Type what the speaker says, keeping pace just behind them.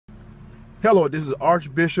Hello, this is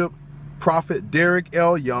Archbishop Prophet Derek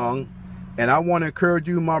L. Young, and I want to encourage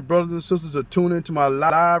you, my brothers and sisters, to tune into my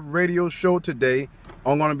live radio show today.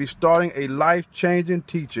 I'm going to be starting a life-changing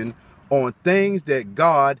teaching on things that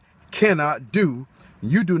God cannot do.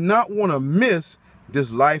 You do not want to miss this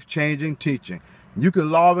life-changing teaching. You can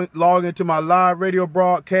log into my live radio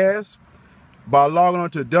broadcast by logging on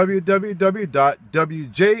to www.wjfp.com.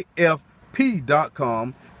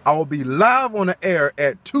 I will be live on the air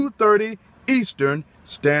at 2:30 Eastern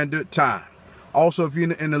Standard Time. Also, if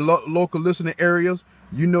you're in the local listening areas,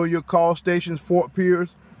 you know your call stations: Fort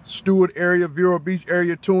Pierce, Stewart area, Vero Beach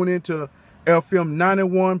area, tune into FM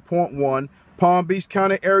 91.1. Palm Beach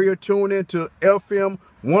County area, tune into FM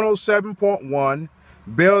 107.1.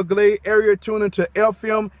 Belle Glade area, tune into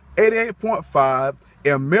FM 88.5.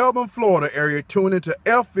 In Melbourne, Florida area, tune into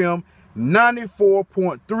FM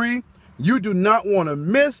 94.3. You do not want to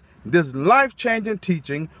miss this life-changing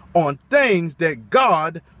teaching on things that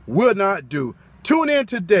God will not do. Tune in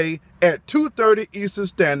today at 2:30 Eastern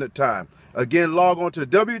Standard Time. Again, log on to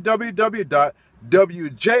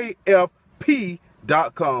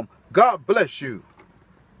www.wjfp.com. God bless you.